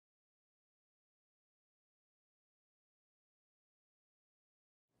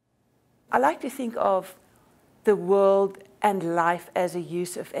I like to think of the world and life as a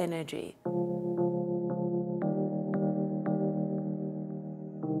use of energy.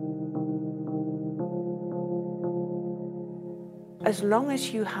 As long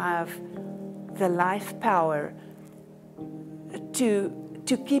as you have the life power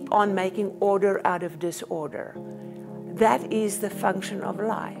to keep on making order out of disorder, that is the function of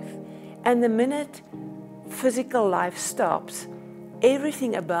life. And the minute physical life stops,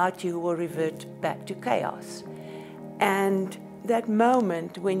 everything about you will revert back to chaos. And that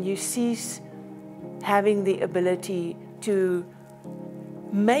moment when you cease having the ability to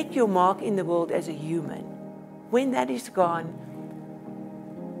make your mark in the world as a human, when that is gone,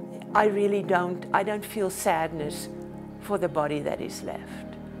 I don't feel sadness for the body that is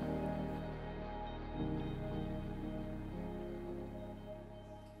left.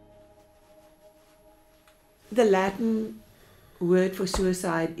 The Latin word for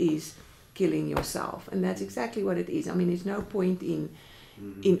suicide is killing yourself, and that's exactly what it is. I mean, there's no point in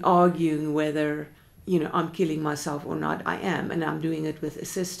arguing whether, I'm killing myself or not. I am, and I'm doing it with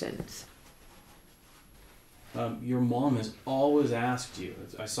assistance. Your mom has always asked you,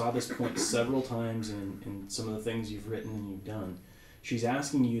 I saw this point several times in some of the things you've written and you've done, she's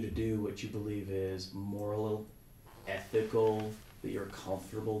asking you to do what you believe is moral, ethical, that you're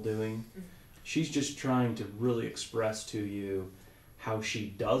comfortable doing. She's just trying to really express to you how she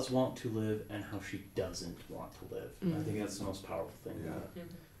does want to live and how she doesn't want to live. I think that's the most powerful thing. Yeah.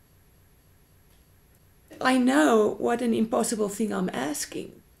 I know what an impossible thing I'm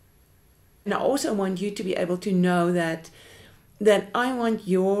asking. And I also want you to be able to know that I want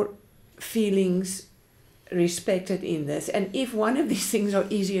your feelings respected in this. And if one of these things are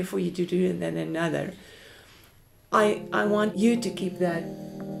easier for you to do than another, I want you to keep that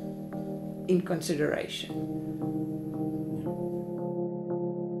in consideration.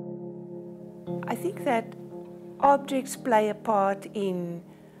 I think that objects play a part in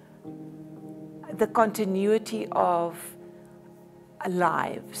the continuity of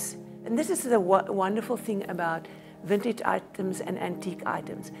lives. And this is the wonderful thing about vintage items and antique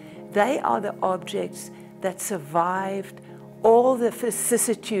items. They are the objects that survived all the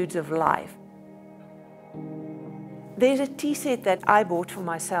vicissitudes of life. There's a tea set that I bought for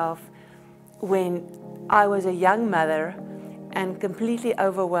myself when I was a young mother and completely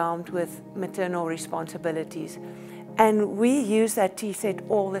overwhelmed with maternal responsibilities. And we use that tea set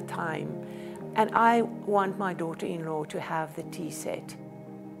all the time. And I want my daughter-in-law to have the tea set.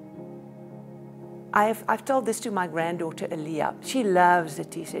 I've told this to my granddaughter, Aliyah. She loves the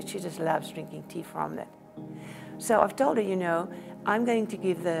tea set. She just loves drinking tea from it. So I've told her, I'm going to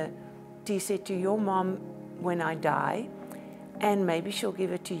give the tea set to your mom when I die, and maybe she'll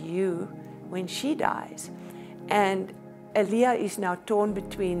give it to you when she dies. And Aliyah is now torn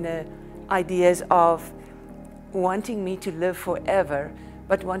between the ideas of wanting me to live forever,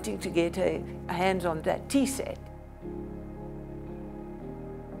 but wanting to get her hands on that tea set.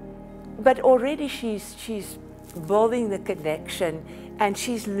 But already she's building the connection, and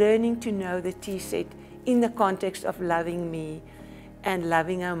she's learning to know the tea set in the context of loving me and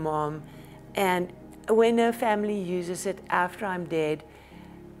loving her mom. And when her family uses it after I'm dead,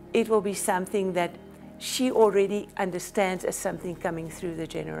 it will be something that she already understands as something coming through the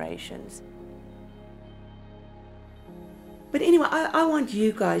generations. But anyway, I want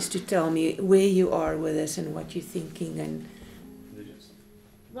you guys to tell me where you are with this and what you're thinking. And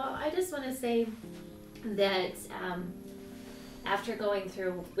well, I just want to say that after going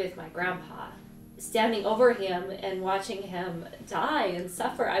through with my grandpa, standing over him and watching him die and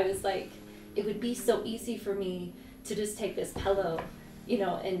suffer, I was like, it would be so easy for me to just take this pillow,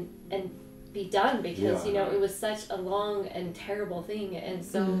 and be done, because it was such a long and terrible thing. And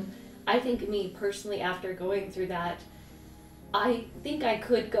so I think me personally, after going through that, I think I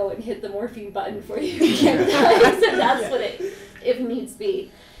could go and hit the morphine button for you again, guys, and that's what it, if needs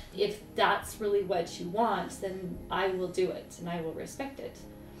be. If that's really what you want, then I will do it, and I will respect it.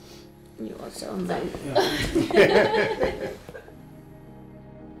 You are so amazing.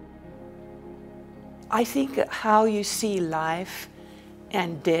 I think how you see life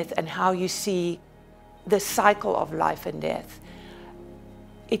and death, and how you see the cycle of life and death,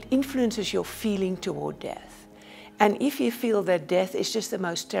 it influences your feeling toward death. And if you feel that death is just the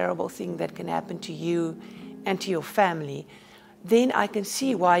most terrible thing that can happen to you and to your family, then I can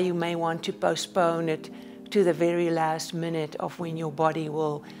see why you may want to postpone it to the very last minute of when your body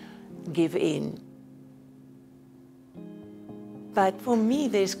will give in. But for me,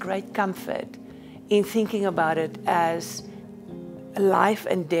 there's great comfort in thinking about it as life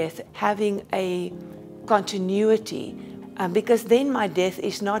and death having a continuity, because then my death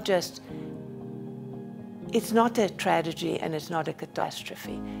is not just it's not a tragedy and it's not a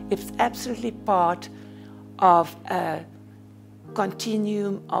catastrophe. It's absolutely part of a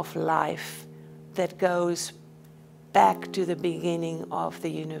continuum of life that goes back to the beginning of the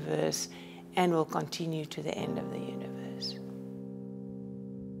universe and will continue to the end of the universe.